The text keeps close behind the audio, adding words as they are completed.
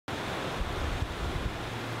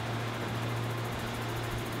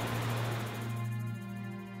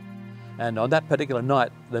And on that particular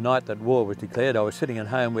night, the night that war was declared, I was sitting at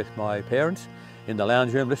home with my parents in the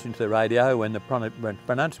lounge room listening to the radio when the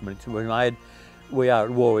pronouncements were made, "We are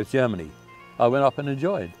at war with Germany." I went up and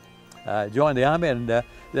joined the army, and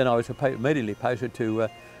then I was immediately posted to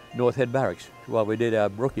North Head Barracks while we did our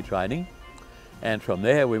rookie training. And from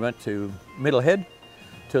there we went to Middlehead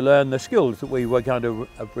to learn the skills that we were going to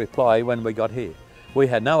apply when we got here. We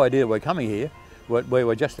had no idea we were coming here. We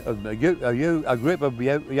were just a group of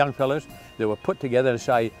young fellows that were put together to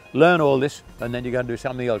say, learn all this and then you're going to do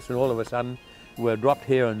something else. And all of a sudden we're dropped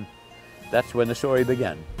here, and that's when the story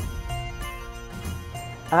began.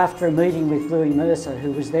 After a meeting with Louis Mercer,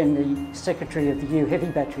 who was then the secretary of the U Heavy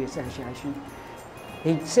Battery Association,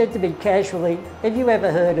 he said to me casually, "Have you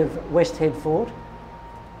ever heard of West Head Fort?"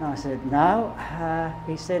 And I said, "No."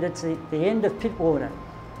 He said, "It's the end of Pittwater.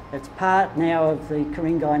 It's part now of the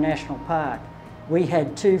Ku-ring-gai National Park. We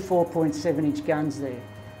had two 4.7-inch guns there."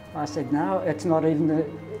 I said, "No, it's not in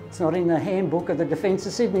the handbook of the Defence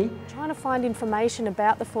of Sydney." Trying to find information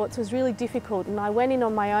about the forts was really difficult, and I went in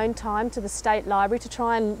on my own time to the State Library to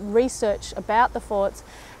try and research about the forts.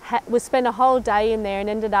 We spent a whole day in there and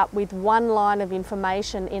ended up with one line of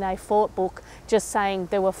information in a fort book just saying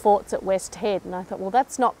there were forts at West Head, and I thought, well,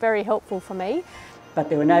 that's not very helpful for me. But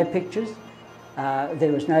there were no pictures,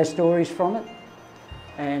 there was no stories from it,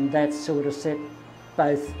 and that sort of set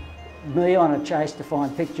both me on a chase to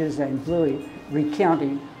find pictures and Bluey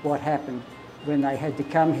recounting what happened when they had to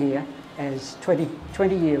come here as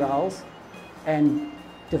 20-year-olds and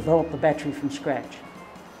develop the battery from scratch.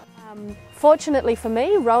 Fortunately for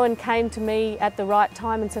me, Rowan came to me at the right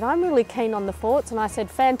time and said, "I'm really keen on the forts," and I said,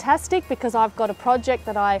 "Fantastic, because I've got a project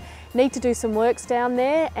that I need to do some works down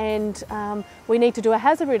there, and we need to do a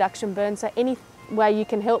hazard reduction burn, so any way you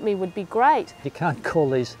can help me would be great." You can't call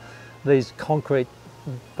these concrete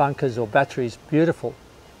bunkers or batteries beautiful,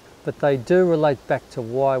 but they do relate back to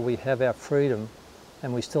why we have our freedom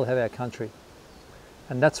and we still have our country.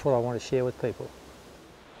 And that's what I want to share with people.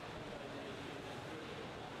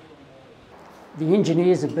 The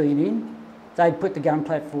engineers have been in, they'd put the gun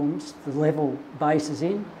platforms, the level bases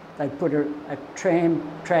in, they'd put a tram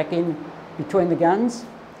track in between the guns,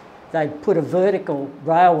 they'd put a vertical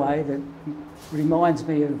railway that reminds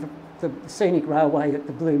me of the scenic railway at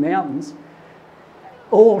the Blue Mountains,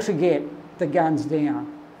 all to get the guns down.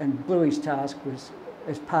 And Bluey's task was,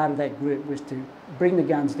 as part of that group, was to bring the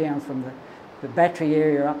guns down from the battery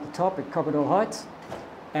area up the top at Commodore Heights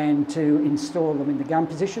and to install them in the gun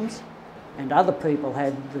positions. And other people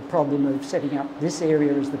had the problem of setting up this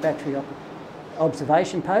area as the battery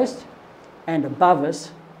observation post, and above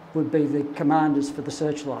us would be the commanders for the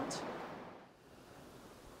searchlights.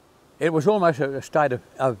 It was almost a state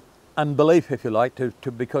of unbelief, if you like,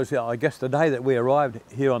 because I guess the day that we arrived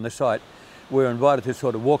here on the site, we were invited to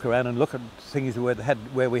sort of walk around and look at things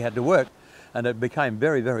where we had to work, and it became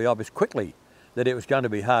very, very obvious quickly that it was going to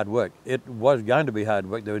be hard work. It was going to be hard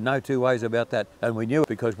work. There were no two ways about that, and we knew it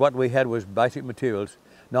because what we had was basic materials.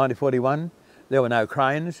 1941, there were no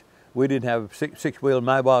cranes. We didn't have six-wheel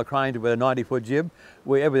mobile cranes with a 90-foot jib.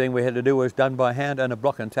 Everything we had to do was done by hand and a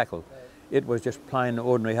block and tackle. It was just plain,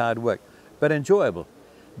 ordinary hard work, but enjoyable,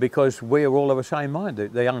 because we were all of the same mind.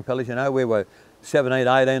 The young fellas, you know, we were 17,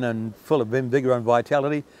 18 and full of vigour and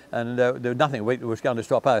vitality, and there was nothing that was going to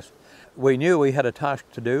stop us. We knew we had a task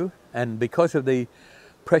to do, and because of the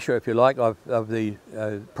pressure, if you like, of the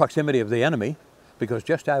proximity of the enemy, because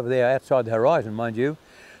just over there outside the horizon, mind you,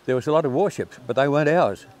 there was a lot of warships, but they weren't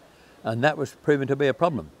ours, and that was proven to be a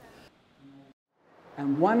problem.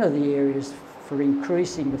 And one of the areas for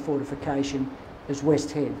increasing the fortification is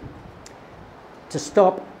West Head. To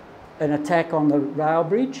stop an attack on the rail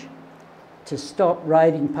bridge, to stop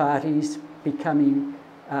raiding parties becoming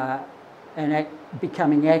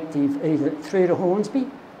active either through to Hornsby,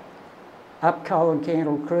 up Coal and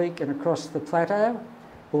Candle Creek and across the plateau,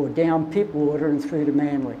 or down Pittwater and through to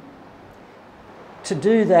Manly. To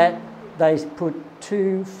do that, they put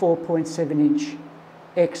two 4.7-inch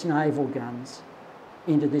ex-naval guns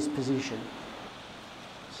into this position.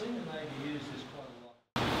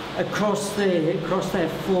 Across there, across that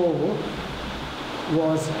floor,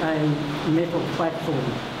 was a metal platform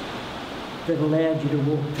that allowed you to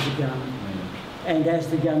walk to the gun. And as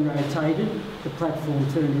the gun rotated, the platform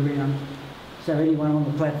turned around, so anyone on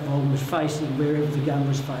the platform was facing wherever the gun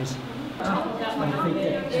was facing.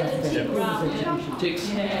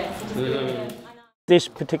 This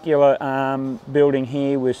particular building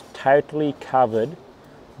here was totally covered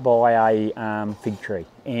by a fig tree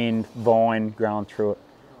and vine growing through it.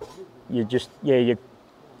 You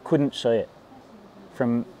couldn't see it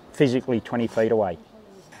from physically 20 feet away.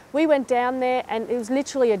 We went down there and it was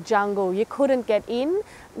literally a jungle. You couldn't get in.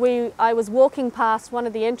 I was walking past one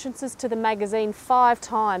of the entrances to the magazine 5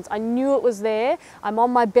 times. I knew it was there. I'm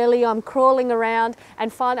on my belly, I'm crawling around,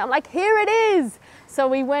 and finally I'm like, here it is. So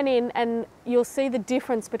we went in, and you'll see the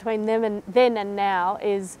difference between them and then and now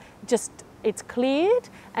is just, it's cleared.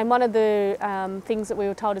 And one of the things that we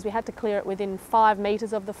were told is we had to clear it within 5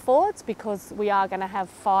 metres of the forts because we are going to have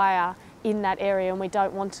fire in that area and we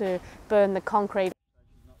don't want to burn the concrete.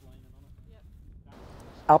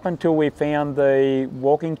 Up until we found the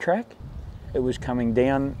walking track, it was coming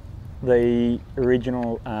down the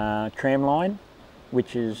original tram line,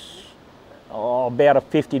 which is about a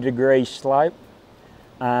 50-degree slope,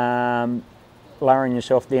 lowering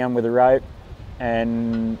yourself down with a rope,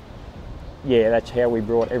 and yeah, that's how we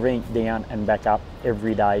brought everything down and back up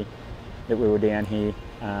every day that we were down here,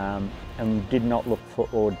 and did not look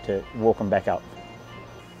forward to walking back up.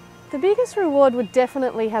 The biggest reward would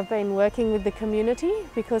definitely have been working with the community,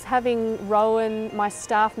 because having Rowan, my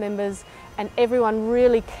staff members and everyone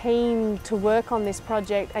really keen to work on this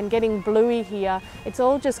project and getting Bluey here, it's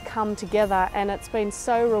all just come together and it's been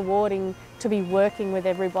so rewarding to be working with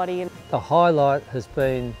everybody. The highlight has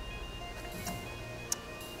been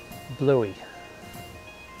Bluey.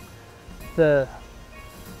 The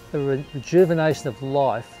rejuvenation of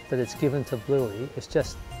life that it's given to Bluey is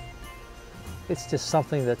just, it's just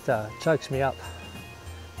something that chokes me up.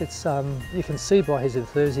 It's, you can see by his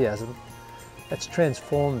enthusiasm, it's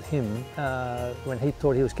transformed him when he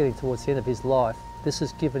thought he was getting towards the end of his life. This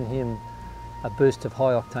has given him a boost of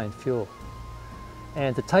high octane fuel.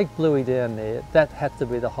 And to take Bluey down there, that had to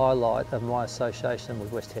be the highlight of my association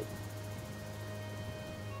with West Head.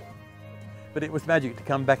 But it was magic to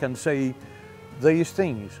come back and see these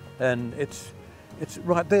things, and it's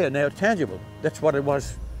right there now, tangible. That's what it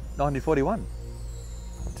was 1941.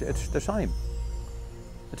 It's the same.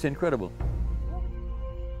 It's incredible.